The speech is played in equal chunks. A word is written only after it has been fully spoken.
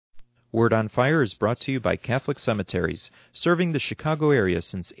Word on Fire is brought to you by Catholic Cemeteries, serving the Chicago area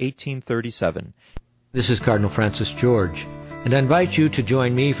since 1837. This is Cardinal Francis George, and I invite you to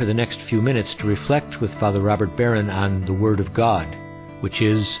join me for the next few minutes to reflect with Father Robert Barron on the Word of God, which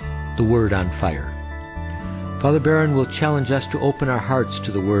is the Word on Fire. Father Barron will challenge us to open our hearts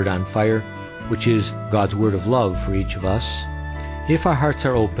to the Word on Fire, which is God's word of love for each of us. If our hearts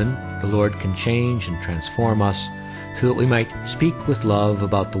are open, the Lord can change and transform us so that we might speak with love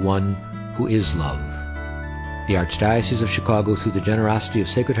about the one who is love. The Archdiocese of Chicago, through the generosity of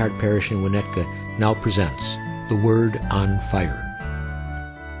Sacred Heart Parish in Winnetka, now presents the Word on Fire.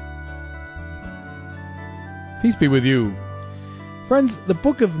 Peace be with you. Friends, the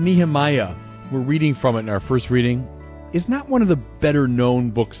book of Nehemiah, we're reading from it in our first reading, is not one of the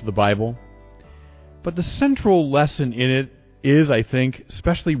better-known books of the Bible, but the central lesson in it is, I think,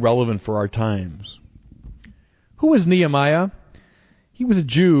 especially relevant for our times. Who was Nehemiah? He was a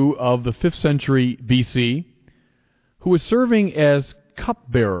Jew of the 5th century BC who was serving as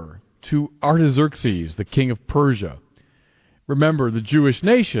cupbearer to Artaxerxes, the king of Persia. Remember, the Jewish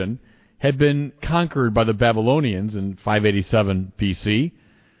nation had been conquered by the Babylonians in 587 BC,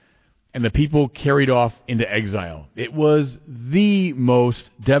 and the people carried off into exile. It was the most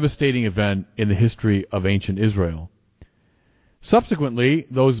devastating event in the history of ancient Israel. Subsequently,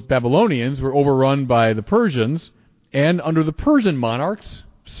 those Babylonians were overrun by the Persians, and under the Persian monarchs,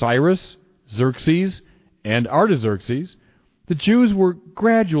 Cyrus, Xerxes, and Artaxerxes, the Jews were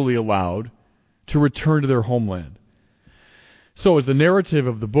gradually allowed to return to their homeland. So as the narrative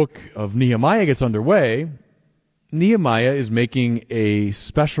of the book of Nehemiah gets underway, Nehemiah is making a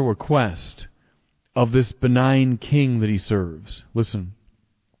special request of this benign king that he serves. Listen,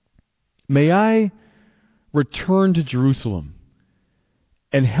 may I return to Jerusalem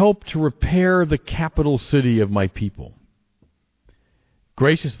and help to repair the capital city of my people.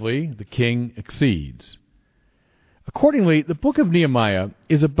 Graciously, the king accedes. Accordingly, the book of Nehemiah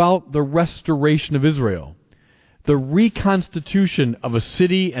is about the restoration of Israel, the reconstitution of a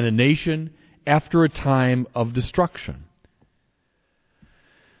city and a nation after a time of destruction.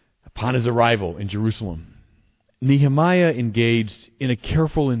 Upon his arrival in Jerusalem, Nehemiah engaged in a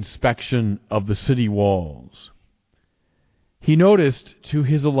careful inspection of the city walls. He noticed, to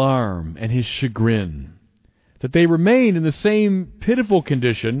his alarm and his chagrin, that they remained in the same pitiful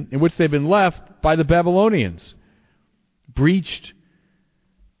condition in which they'd been left by the Babylonians. Breached,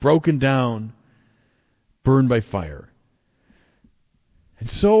 broken down, burned by fire. And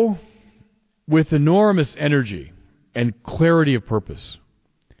so, with enormous energy and clarity of purpose,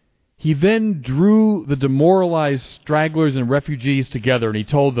 he then drew the demoralized stragglers and refugees together, and he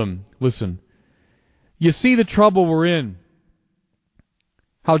told them, listen, you see the trouble we're in.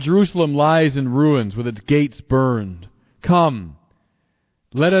 How Jerusalem lies in ruins with its gates burned. Come,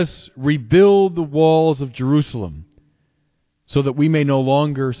 let us rebuild the walls of Jerusalem so that we may no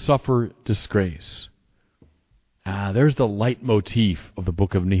longer suffer disgrace. There's the leitmotif of the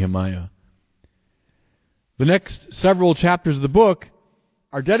book of Nehemiah. The next several chapters of the book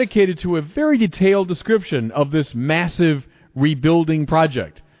are dedicated to a very detailed description of this massive rebuilding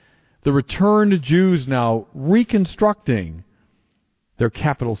project. The returned Jews now reconstructing their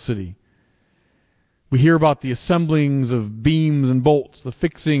capital city. We hear about the assemblings of beams and bolts, the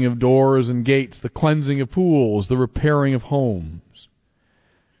fixing of doors and gates, the cleansing of pools, the repairing of homes.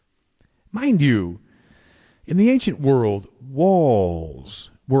 Mind you, in the ancient world, walls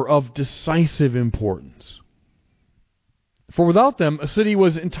were of decisive importance. For without them, a city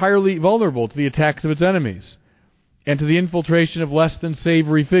was entirely vulnerable to the attacks of its enemies and to the infiltration of less than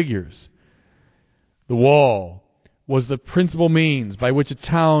savory figures. The wall was the principal means by which a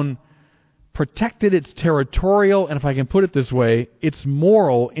town protected its territorial, and if I can put it this way, its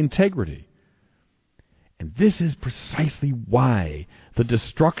moral integrity. And this is precisely why the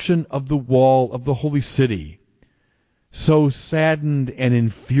destruction of the wall of the holy city so saddened and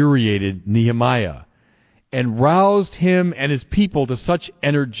infuriated Nehemiah and roused him and his people to such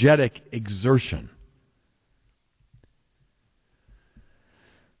energetic exertion.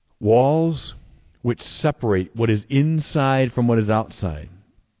 Walls which separate what is inside from what is outside,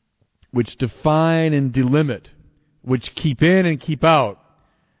 which define and delimit, which keep in and keep out,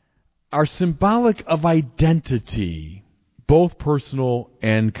 are symbolic of identity, both personal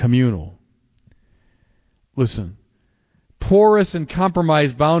and communal. Listen, porous and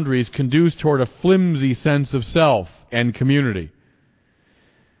compromised boundaries conduce toward a flimsy sense of self and community.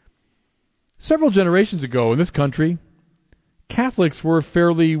 Several generations ago in this country, Catholics were a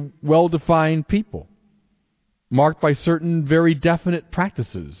fairly well-defined people, marked by certain very definite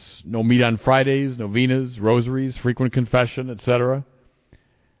practices. No meat on Fridays, novenas, rosaries, frequent confession, etc.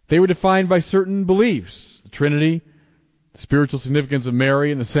 They were defined by certain beliefs: the Trinity, the spiritual significance of Mary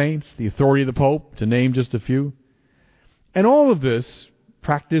and the saints, the authority of the Pope, to name just a few. And all of this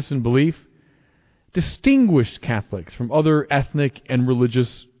practice and belief distinguished Catholics from other ethnic and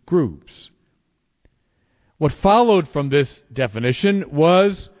religious groups. What followed from this definition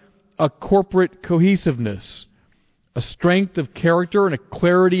was a corporate cohesiveness, a strength of character, and a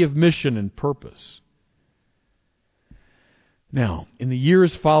clarity of mission and purpose. Now, in the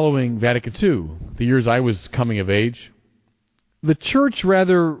years following Vatican II, the years I was coming of age, the Church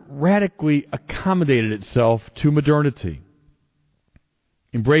rather radically accommodated itself to modernity,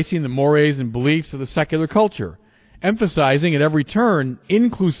 embracing the mores and beliefs of the secular culture, emphasizing at every turn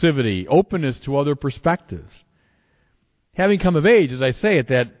inclusivity, openness to other perspectives. Having come of age, as I say, at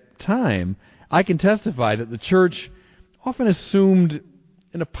that time, I can testify that the Church often assumed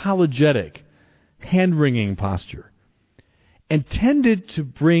an apologetic, hand-wringing posture and tended to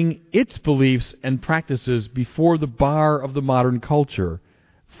bring its beliefs and practices before the bar of the modern culture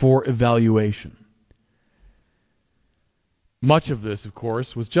for evaluation. Much of this, of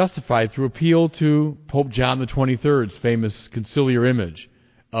course, was justified through appeal to Pope John XXIII's famous conciliar image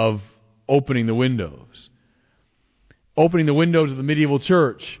of opening the windows of the medieval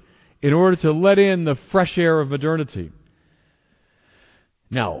church in order to let in the fresh air of modernity.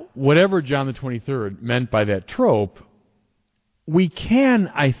 Now, whatever John XXIII meant by that trope, we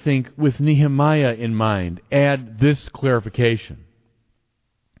can, I think, with Nehemiah in mind, add this clarification.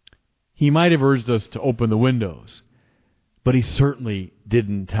 He might have urged us to open the windows, but he certainly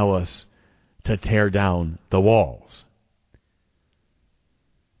didn't tell us to tear down the walls.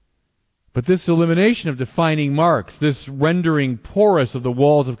 But this elimination of defining marks, this rendering porous of the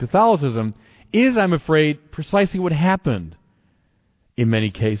walls of Catholicism, is, I'm afraid, precisely what happened in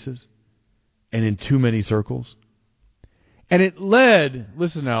many cases and in too many circles. And it led,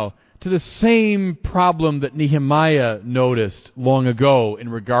 listen now, to the same problem that Nehemiah noticed long ago in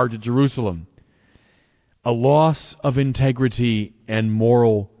regard to Jerusalem: a loss of integrity and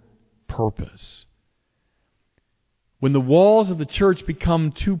moral purpose. When the walls of the church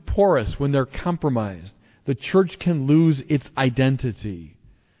become too porous, when they're compromised, the church can lose its identity.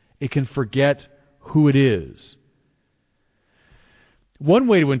 It can forget who it is. One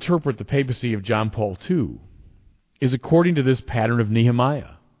way to interpret the papacy of John Paul II is according to this pattern of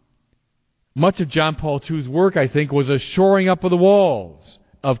Nehemiah. Much of John Paul II's work, I think, was a shoring up of the walls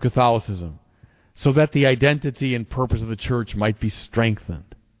of Catholicism so that the identity and purpose of the church might be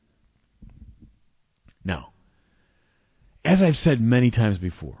strengthened. Now, as I've said many times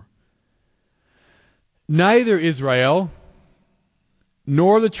before, neither Israel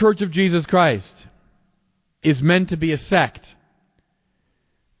nor the Church of Jesus Christ is meant to be a sect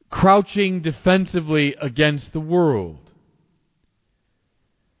crouching defensively against the world.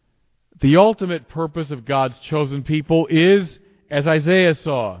 The ultimate purpose of God's chosen people is, as Isaiah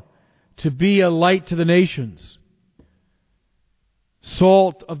saw, to be a light to the nations,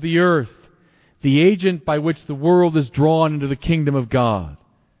 salt of the earth, the agent by which the world is drawn into the kingdom of God.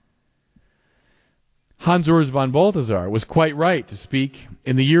 Hans Urs von Balthasar was quite right to speak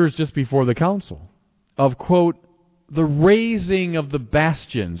in the years just before the council of, quote, the razing of the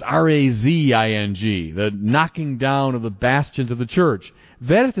bastions, R-A-Z-I-N-G, the knocking down of the bastions of the church.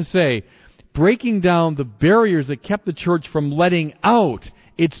 That is to say, breaking down the barriers that kept the church from letting out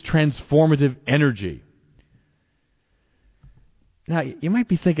its transformative energy. Now, you might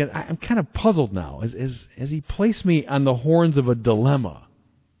be thinking, I'm kind of puzzled now. Has he placed me on the horns of a dilemma?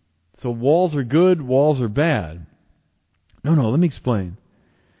 So walls are good, walls are bad. No, let me explain.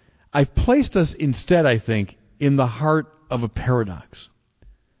 I've placed us instead, I think, in the heart of a paradox.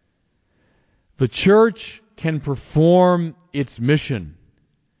 The church can perform its mission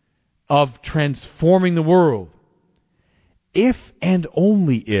of transforming the world if and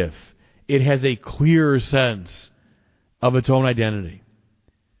only if it has a clear sense of its own identity.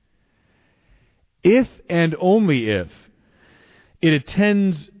 If and only if it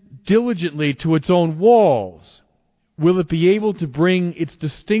attends diligently to its own walls, will it be able to bring its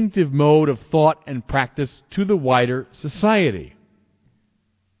distinctive mode of thought and practice to the wider society.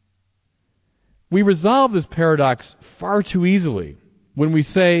 We resolve this paradox far too easily when we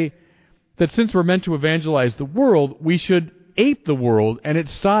say that since we're meant to evangelize the world, we should ape the world and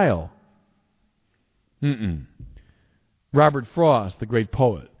its style. Robert Frost, the great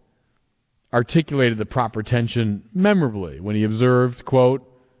poet, articulated the proper tension memorably when he observed, quote,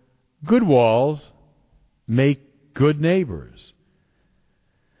 "Good walls make good neighbors."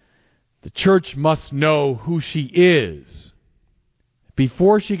 The church must know who she is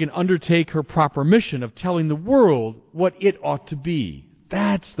before she can undertake her proper mission of telling the world what it ought to be,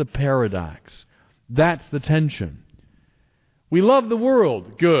 That's the paradox. That's the tension. We love the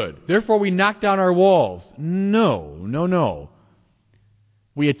world. Good. Therefore, we knock down our walls. No.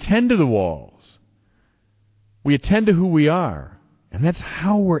 We attend to the walls. We attend to who we are. And that's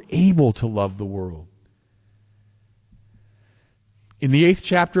how we're able to love the world. In the 8th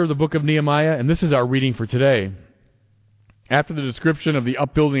chapter of the book of Nehemiah, and this is our reading for today, after the description of the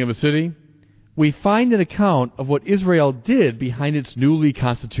upbuilding of a city, we find an account of what Israel did behind its newly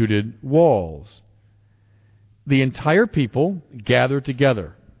constituted walls. The entire people gathered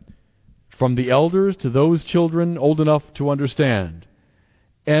together, from the elders to those children old enough to understand,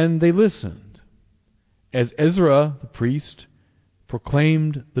 and they listened as Ezra, the priest,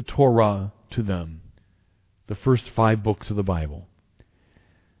 proclaimed the Torah to them, the first 5 books of the Bible.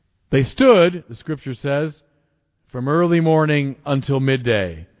 They stood, the Scripture says, from early morning until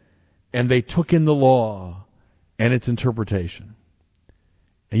midday, and they took in the law and its interpretation.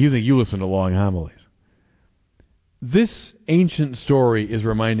 And you think you listen to long homilies. This ancient story is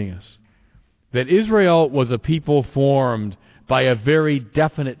reminding us that Israel was a people formed by a very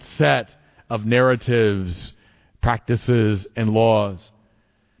definite set of narratives, practices, and laws.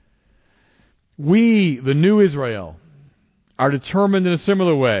 We, the new Israel, are determined in a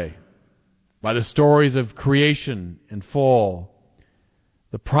similar way by the stories of creation and fall,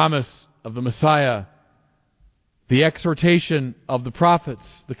 the promise of the Messiah, the exhortation of the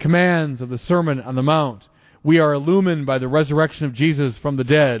prophets, the commands of the Sermon on the Mount. We are illumined by the resurrection of Jesus from the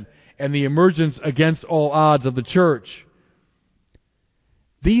dead and the emergence against all odds of the church.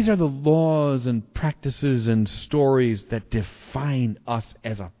 These are the laws and practices and stories that define us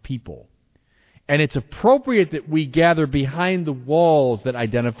as a people. And it's appropriate that we gather behind the walls that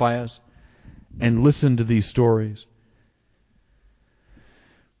identify us and listen to these stories.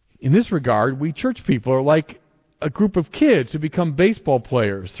 In this regard, we church people are like a group of kids who become baseball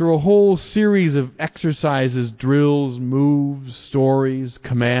players through a whole series of exercises, drills, moves, stories,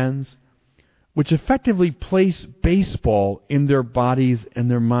 commands, which effectively place baseball in their bodies and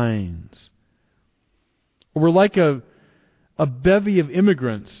their minds. We're like a bevy of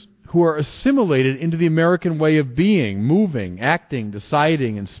immigrants who are assimilated into the American way of being, moving, acting,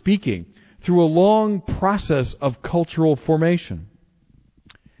 deciding, and speaking through a long process of cultural formation.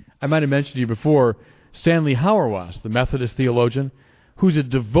 I might have mentioned to you before Stanley Hauerwas, the Methodist theologian, who's a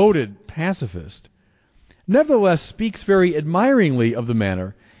devoted pacifist, nevertheless speaks very admiringly of the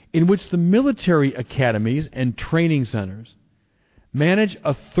manner in which the military academies and training centers manage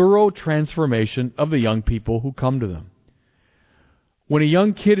a thorough transformation of the young people who come to them. When a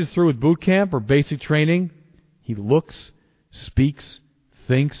young kid is through with boot camp or basic training, he looks, speaks,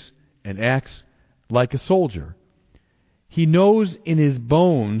 thinks, and acts like a soldier. He knows in his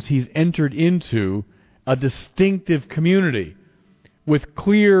bones he's entered into a distinctive community with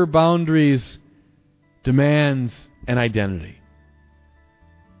clear boundaries, demands, and identity.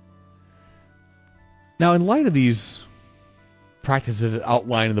 Now, in light of these practices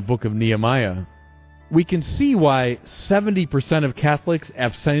outlined in the book of Nehemiah, we can see why 70% of Catholics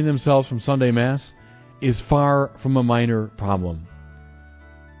absenting themselves from Sunday Mass is far from a minor problem.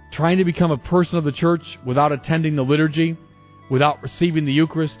 Trying to become a person of the church without attending the liturgy, without receiving the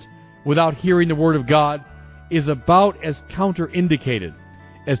Eucharist, without hearing the Word of God, is about as counterindicated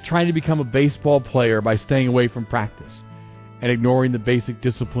as trying to become a baseball player by staying away from practice and ignoring the basic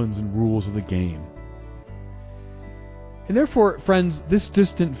disciplines and rules of the game. And therefore, friends, this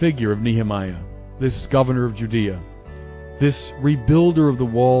distant figure of Nehemiah, this governor of Judea, this rebuilder of the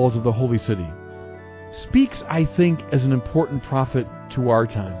walls of the holy city, speaks, I think, as an important prophet to our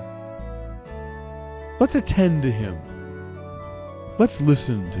time. Let's attend to him. Let's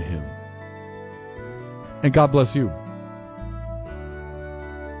listen to him. And God bless you.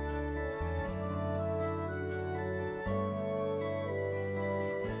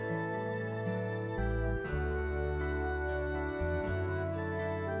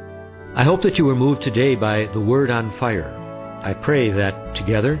 I hope that you were moved today by the Word on Fire. I pray that,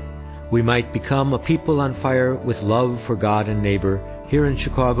 together, we might become a people on fire with love for God and neighbor here in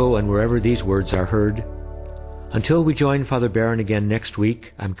Chicago and wherever these words are heard. Until we join Father Barron again next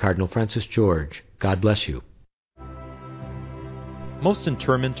week, I'm Cardinal Francis George. God bless you. Most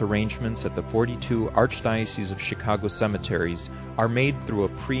interment arrangements at the 42 Archdiocese of Chicago cemeteries are made through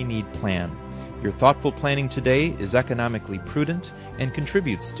a pre-need plan. Your thoughtful planning today is economically prudent and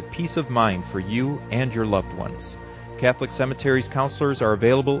contributes to peace of mind for you and your loved ones. Catholic Cemeteries counselors are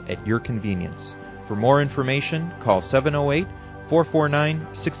available at your convenience. For more information, call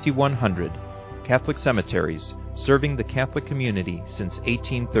 708-449-6100. Catholic Cemeteries, serving the Catholic community since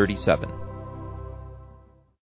 1837.